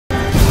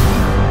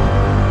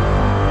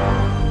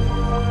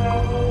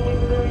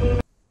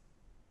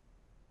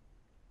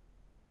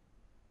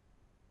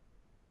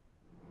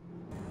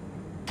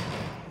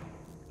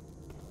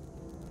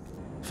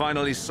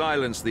finally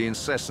silenced the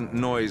incessant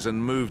noise and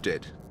moved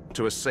it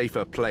to a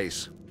safer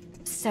place.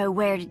 So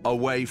where did...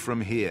 Away from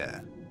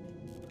here.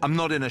 I'm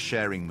not in a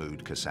sharing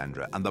mood,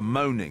 Cassandra, and the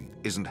moaning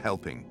isn't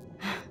helping.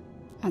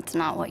 That's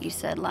not what you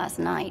said last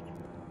night.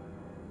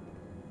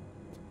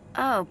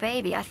 Oh,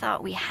 baby, I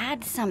thought we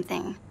had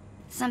something.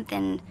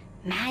 Something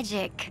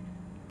magic.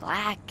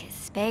 Black,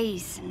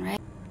 space, and red.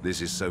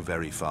 This is so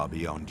very far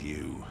beyond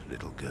you,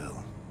 little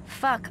girl.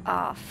 Fuck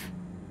off.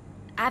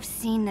 I've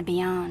seen the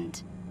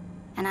beyond,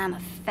 and I'm a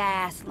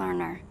fast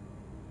learner.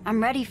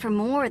 I'm ready for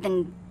more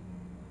than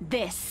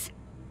this.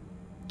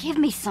 Give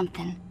me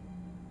something.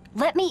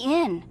 Let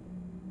me in.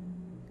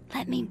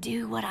 Let me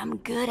do what I'm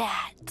good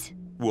at.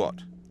 What?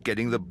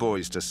 Getting the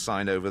boys to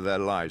sign over their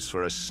lives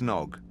for a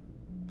snog?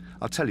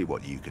 I'll tell you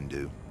what you can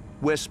do.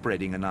 We're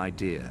spreading an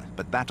idea,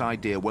 but that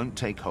idea won't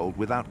take hold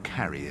without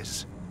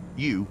carriers.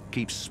 You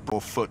keep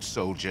foot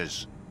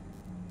soldiers.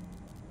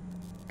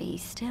 Be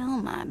still,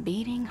 my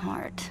beating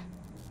heart.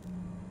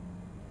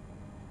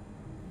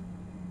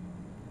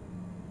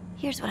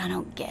 Here's what I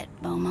don't get,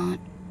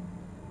 Beaumont.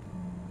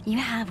 You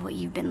have what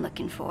you've been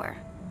looking for.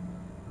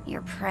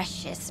 Your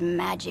precious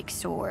magic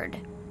sword.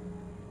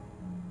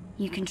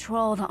 You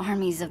control the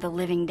armies of the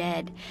living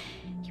dead.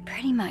 You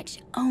pretty much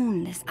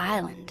own this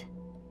island.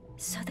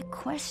 So the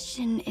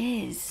question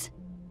is,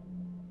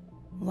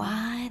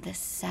 why the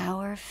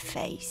sour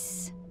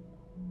face?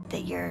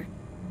 That you're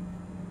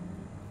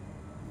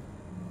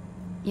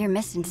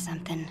missing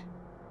something,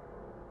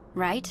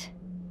 right?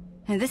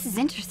 Now, this is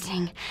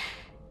interesting.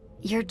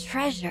 Your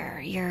treasure,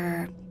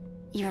 your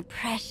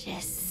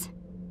precious.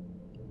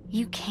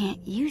 You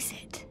can't use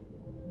it,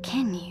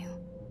 can you?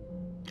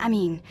 I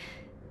mean,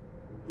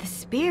 the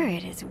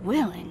spirit is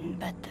willing,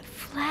 but the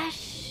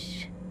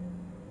flesh...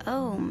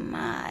 Oh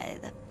my,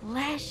 the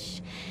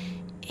flesh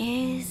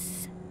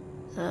is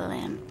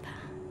limp.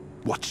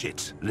 Watch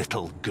it,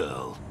 little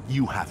girl.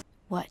 You have...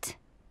 What?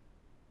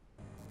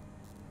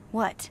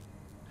 What?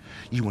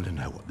 You want to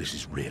know what this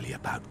is really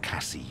about,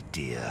 Cassie,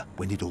 dear,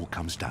 when it all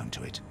comes down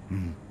to it?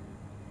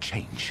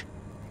 Change.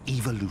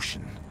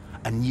 Evolution.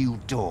 A new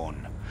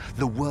dawn.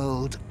 The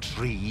world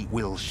tree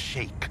will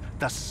shake.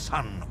 The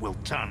sun will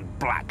turn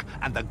black,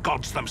 and the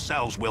gods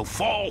themselves will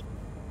fall.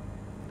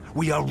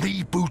 We are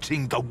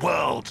rebooting the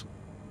world.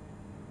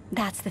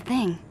 That's the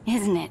thing,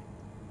 isn't it?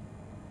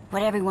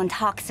 What everyone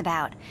talks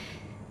about.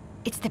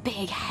 It's the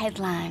big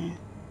headline.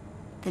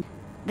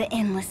 The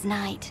endless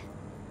night.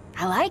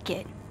 I like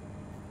it.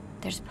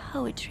 There's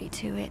poetry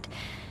to it.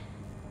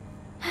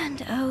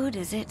 And oh,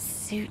 does it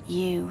suit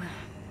you,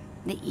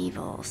 the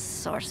evil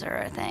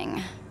sorcerer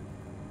thing.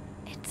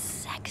 It's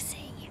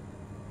sexy.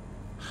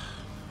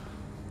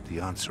 The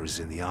answer is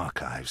in the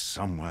archives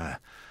somewhere.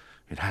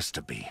 It has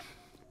to be.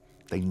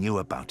 They knew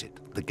about it,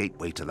 the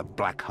gateway to the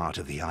black heart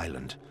of the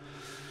island.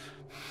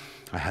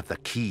 I have the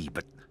key,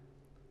 but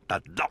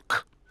that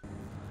lock.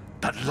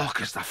 That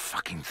lock is the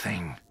fucking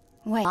thing.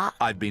 Wait.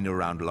 I've been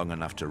around long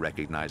enough to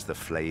recognize the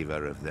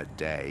flavor of the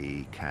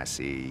day,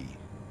 Cassie.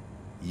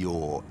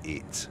 You're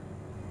it.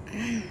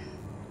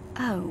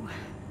 Oh,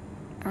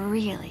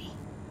 really?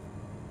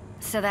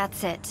 So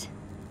that's it.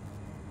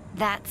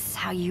 That's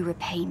how you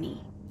repay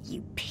me,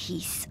 you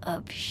piece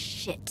of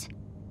shit.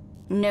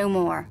 No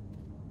more.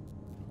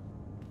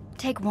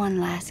 Take one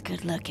last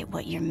good look at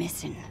what you're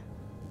missing.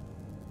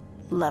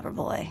 Lover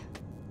boy.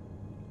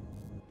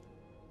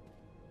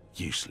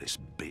 Useless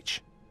bitch.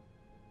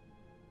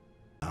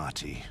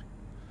 Artie.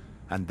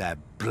 And their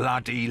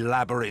bloody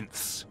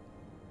labyrinths.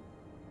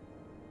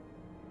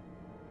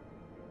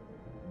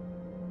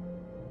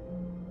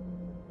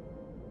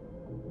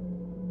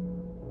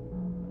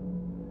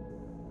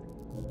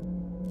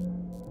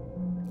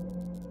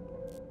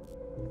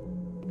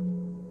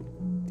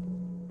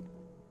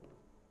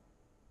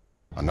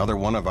 Another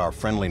one of our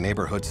friendly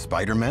neighborhood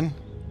Spider-Men?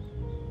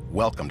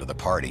 Welcome to the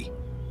party.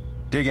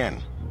 Dig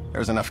in.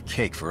 There's enough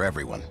cake for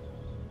everyone.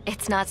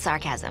 It's not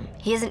sarcasm.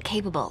 He isn't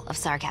capable of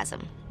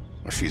sarcasm.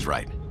 She's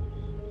right.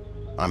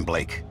 I'm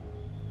Blake.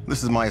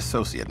 This is my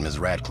associate, Ms.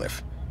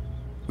 Radcliffe.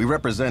 We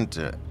represent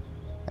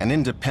an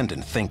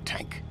independent think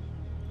tank,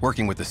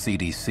 working with the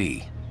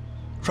CDC,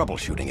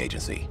 troubleshooting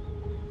agency,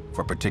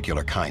 for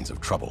particular kinds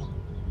of trouble.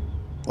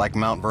 Like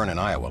Mount Vernon,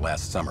 Iowa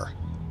last summer.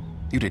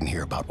 You didn't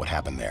hear about what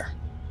happened there.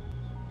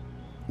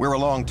 We're a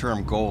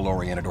long-term,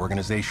 goal-oriented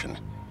organization.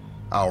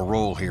 Our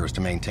role here is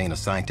to maintain a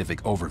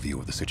scientific overview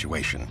of the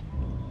situation,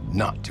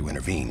 not to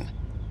intervene.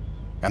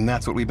 And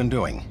that's what we've been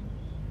doing.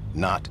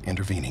 Not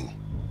intervening.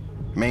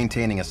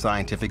 Maintaining a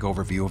scientific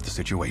overview of the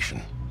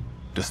situation,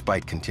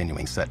 despite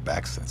continuing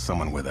setbacks that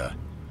someone with a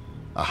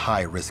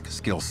high-risk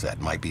skill set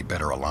might be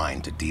better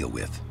aligned to deal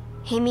with.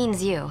 He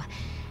means you.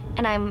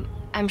 And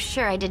I'm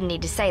sure I didn't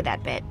need to say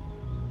that bit.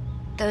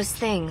 Those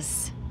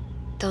things,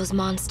 those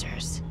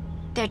monsters,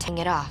 they're taking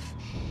it off.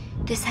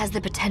 This has the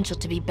potential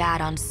to be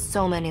bad on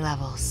so many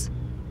levels.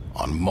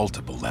 On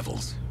multiple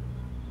levels.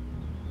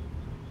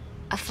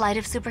 A flight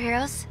of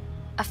superheroes?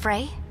 A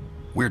fray?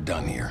 We're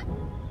done here.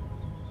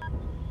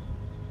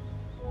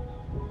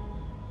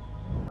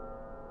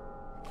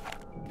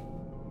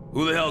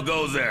 Who the hell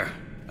goes there?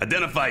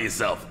 Identify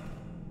yourself.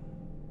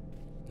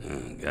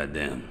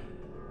 Goddamn.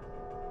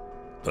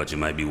 Thought you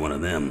might be one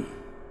of them.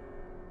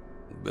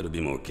 You better be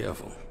more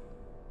careful.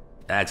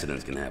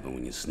 Accidents can happen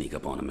when you sneak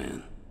up on a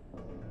man.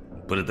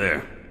 Put it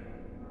there.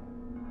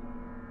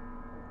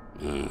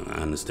 I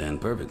understand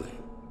perfectly.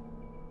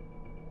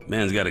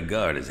 Man's gotta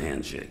guard his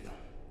handshake.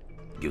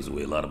 Gives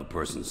away a lot of a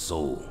person's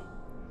soul.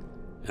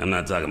 I'm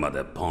not talking about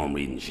that palm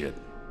reading shit.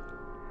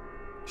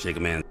 Shake a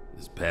man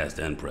is past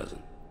and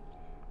present.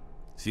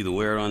 See the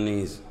wear on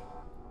these?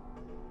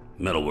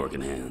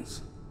 Metalworking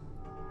hands.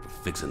 For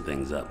fixing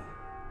things up.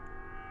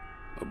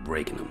 Or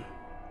breaking them.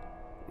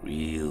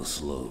 Real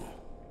slow.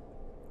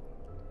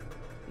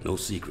 No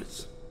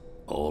secrets.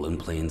 All in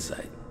plain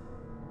sight.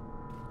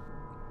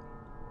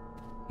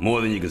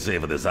 More than you can say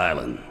for this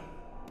island.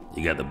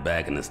 You got the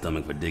back and the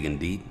stomach for digging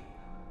deep.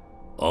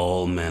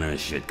 All manner of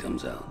shit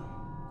comes out.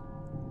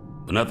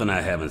 But nothing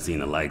I haven't seen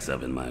the likes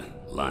of in my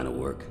line of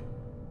work.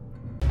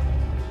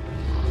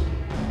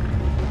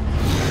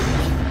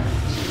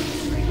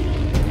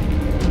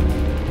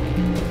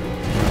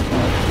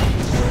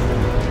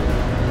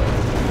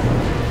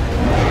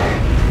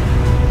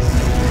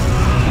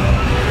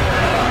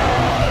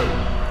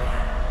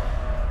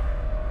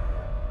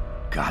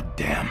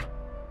 Goddamn.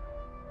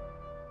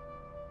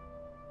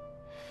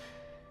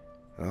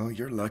 Oh,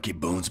 you're lucky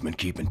Boone's been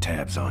keeping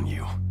tabs on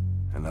you,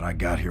 and that I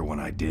got here when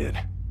I did.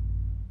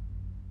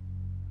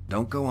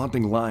 Don't go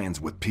hunting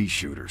lions with pea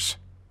shooters.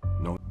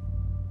 No.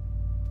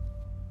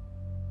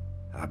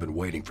 I've been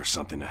waiting for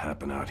something to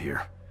happen out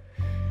here.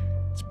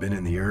 It's been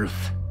in the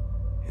earth,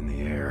 in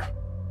the air.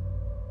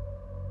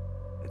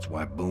 It's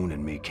why Boone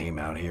and me came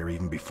out here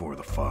even before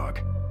the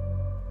fog.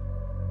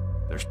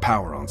 There's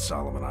power on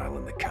Solomon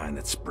Island, the kind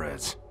that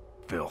spreads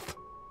filth.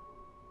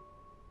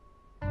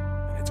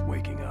 And it's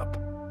waking up.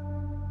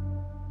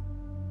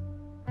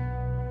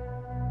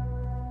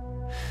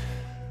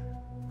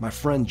 My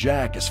friend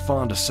Jack is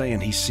fond of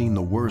saying he's seen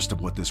the worst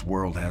of what this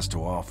world has to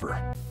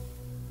offer.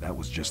 That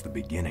was just the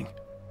beginning.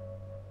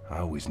 I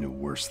always knew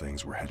worse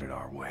things were headed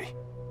our way.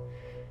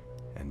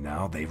 And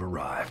now they've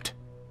arrived.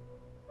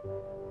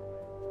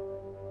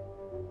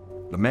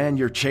 The man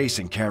you're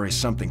chasing carries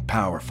something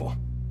powerful.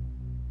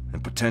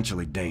 And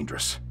potentially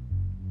dangerous.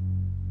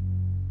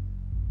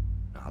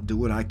 I'll do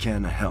what I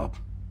can to help,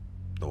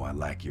 though I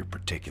lack your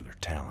particular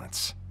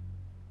talents.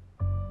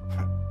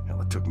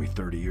 Hell, it took me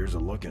 30 years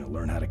of looking to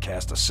learn how to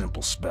cast a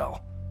simple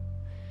spell.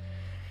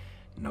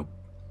 Nope.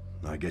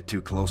 I get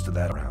too close to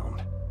that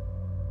round.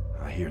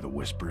 I hear the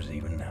whispers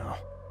even now.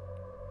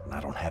 And I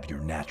don't have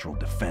your natural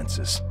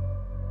defenses.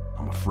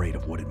 I'm afraid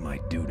of what it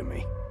might do to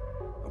me.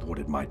 Of what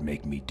it might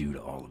make me do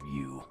to all of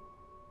you.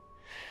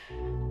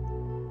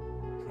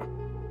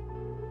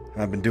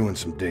 I've been doing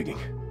some digging.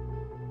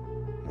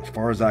 As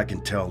far as I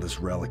can tell, this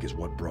relic is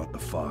what brought the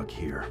fog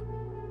here.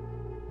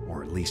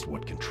 Or at least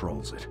what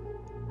controls it.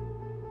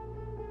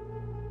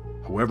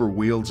 Whoever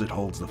wields it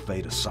holds the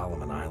fate of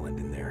Solomon Island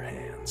in their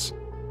hands.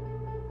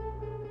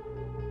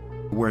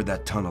 Where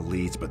that tunnel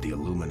leads, but the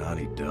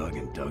Illuminati dug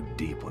and dug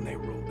deep when they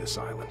ruled this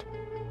island.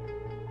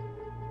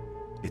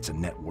 It's a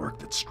network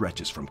that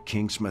stretches from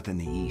Kingsmouth in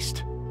the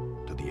east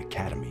to the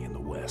Academy in the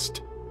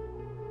west.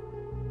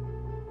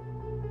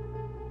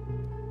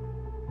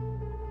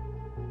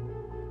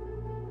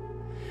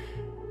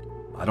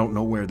 I don't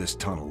know where this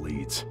tunnel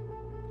leads,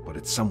 but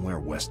it's somewhere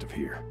west of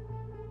here.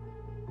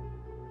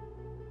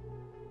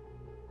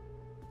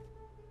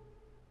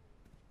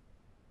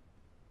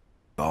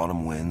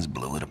 Autumn winds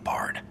blew it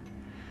apart.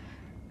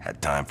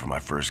 Had time for my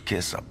first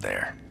kiss up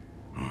there.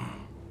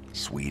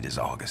 Sweet as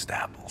August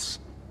apples.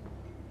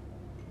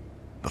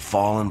 The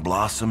fallen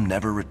blossom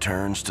never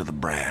returns to the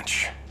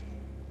branch,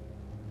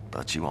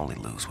 but you only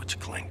lose what you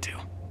cling to.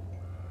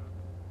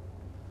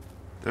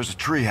 There's a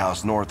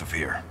treehouse north of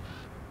here.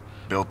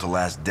 Built to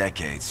last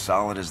decades,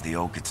 solid as the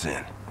oak it's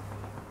in.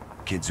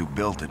 Kids who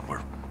built it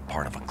were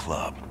part of a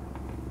club.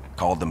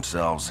 Called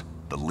themselves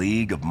the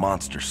League of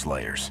Monster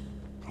Slayers,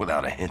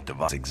 without a hint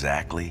of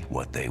exactly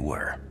what they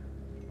were.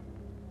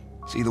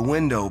 See, the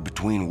window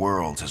between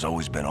worlds has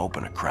always been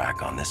open a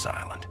crack on this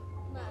island.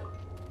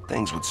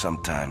 Things would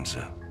sometimes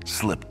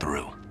slip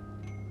through.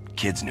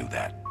 Kids knew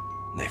that.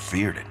 They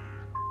feared it,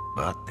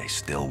 but they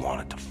still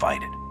wanted to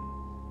fight it.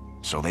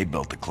 So they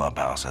built the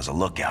clubhouse as a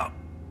lookout,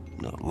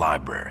 a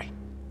library,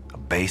 a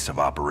base of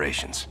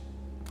operations.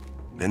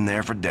 Been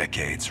there for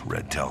decades,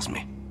 Red tells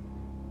me.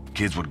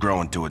 Kids would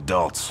grow into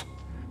adults,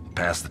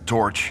 pass the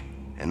torch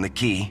and the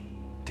key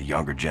to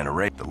younger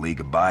generation. The League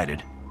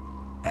abided,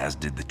 as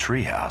did the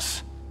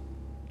treehouse,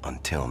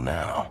 until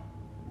now.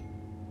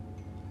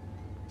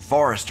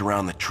 Forest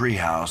around the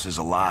treehouse is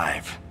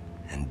alive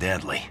and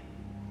deadly.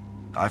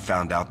 I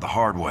found out the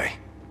hard way.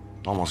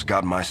 Almost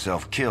got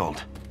myself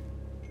killed.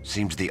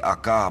 Seems the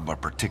Akab are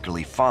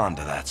particularly fond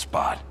of that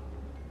spot.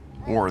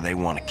 Or they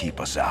want to keep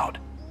us out.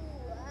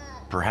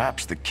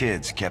 Perhaps the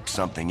kids kept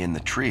something in the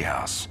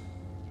treehouse.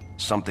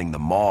 Something the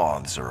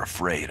moths are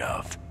afraid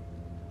of.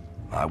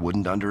 I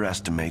wouldn't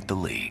underestimate the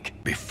League.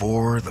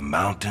 Before the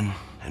mountain,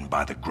 and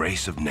by the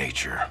grace of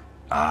nature,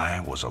 I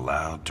was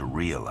allowed to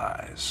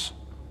realize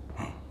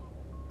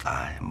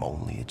I am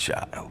only a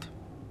child.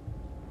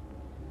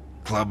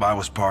 Club I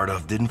was part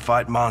of didn't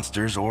fight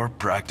monsters or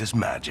practice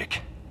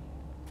magic.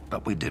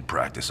 But we did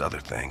practice other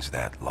things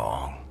that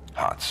long,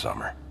 hot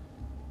summer.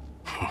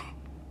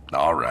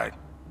 All right.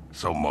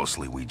 So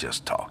mostly we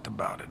just talked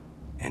about it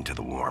into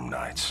the warm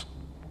nights.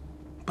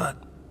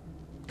 But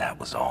that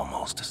was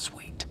almost as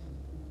sweet.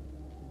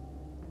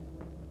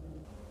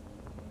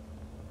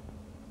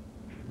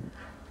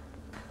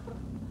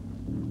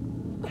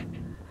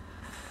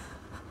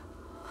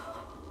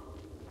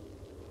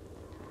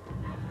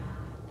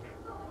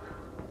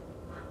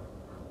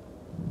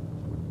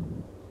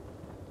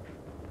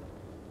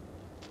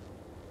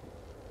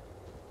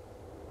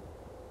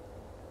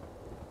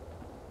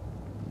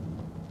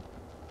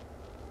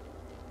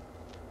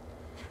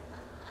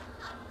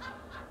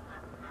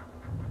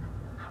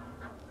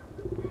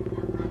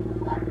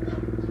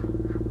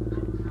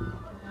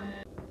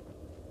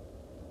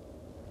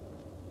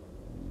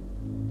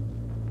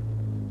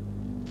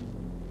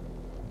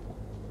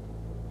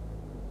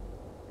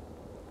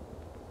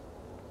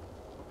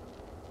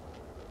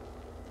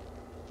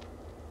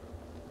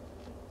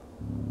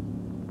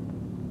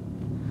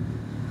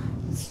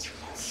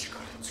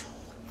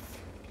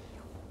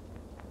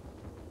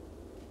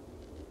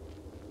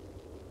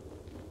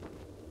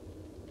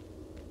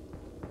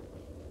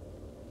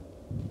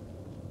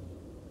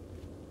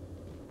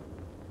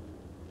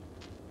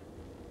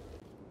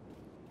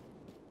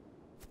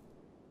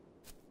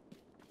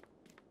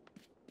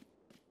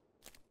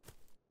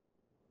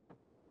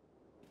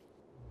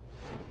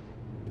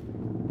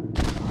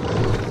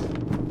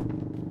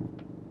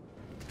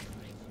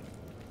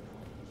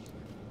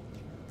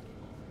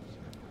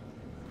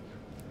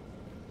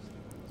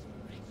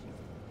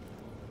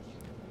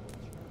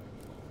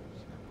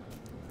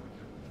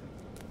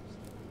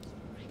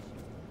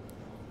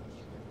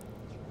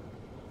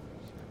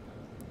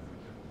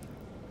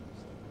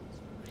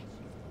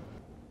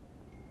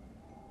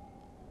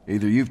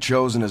 Either you've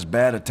chosen as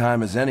bad a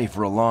time as any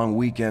for a long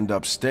weekend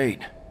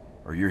upstate,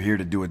 or you're here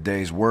to do a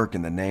day's work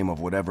in the name of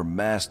whatever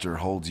master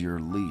holds your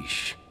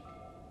leash.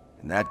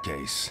 In that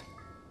case,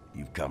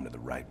 you've come to the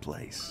right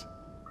place.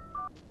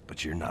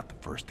 But you're not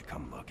the first to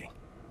come looking.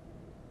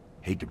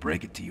 Hate to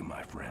break it to you,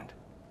 my friend.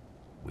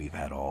 We've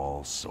had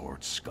all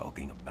sorts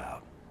skulking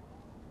about.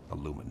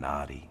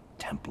 Illuminati,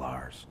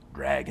 Templars,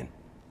 Dragon,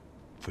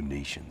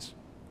 Phoenicians.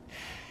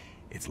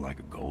 It's like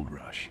a gold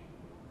rush.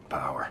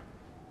 Power.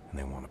 And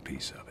they want a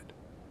piece of it.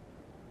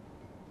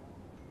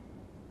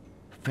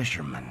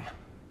 Fishermen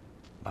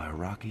by a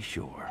rocky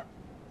shore.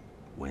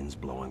 Winds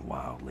blowing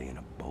wildly in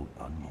a boat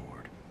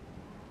unmoored.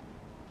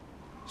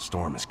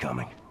 Storm is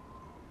coming.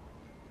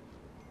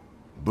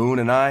 Boone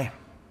and I,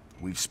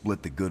 we've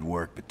split the good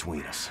work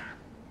between us.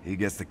 He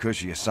gets the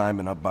cushy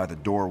assignment up by the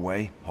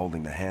doorway,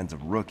 holding the hands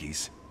of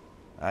rookies.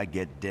 I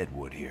get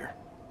deadwood here.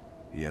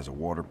 He has a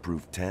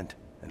waterproof tent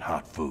and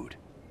hot food.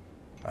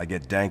 I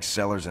get dank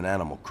cellars and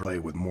animal clay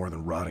with more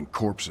than rotting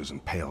corpses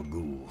and pale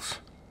ghouls.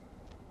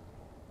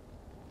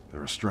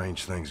 There are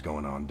strange things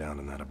going on down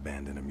in that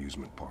abandoned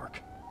amusement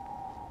park.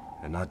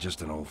 And not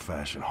just an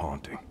old-fashioned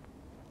haunting.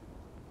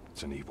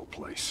 It's an evil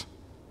place.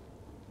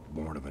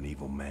 Born of an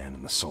evil man,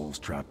 and the souls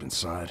trapped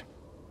inside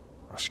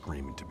are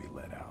screaming to be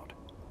let out.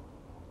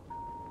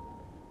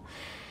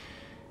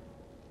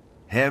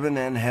 Heaven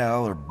and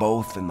hell are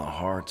both in the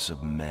hearts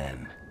of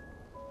men.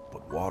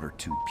 But water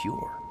too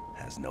pure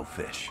has no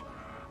fish.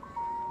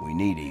 We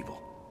need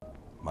evil.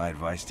 My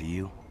advice to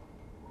you,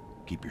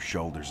 keep your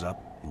shoulders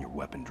up and your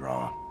weapon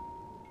drawn.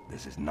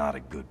 This is not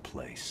a good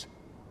place.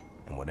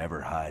 And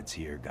whatever hides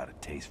here got a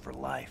taste for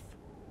life,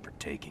 for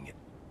taking it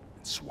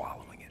and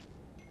swallowing it.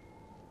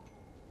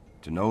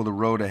 To know the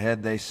road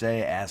ahead, they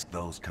say, ask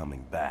those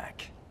coming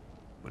back.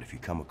 But if you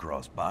come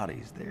across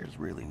bodies, there's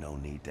really no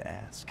need to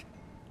ask.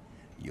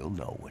 You'll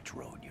know which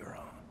road you're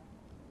on.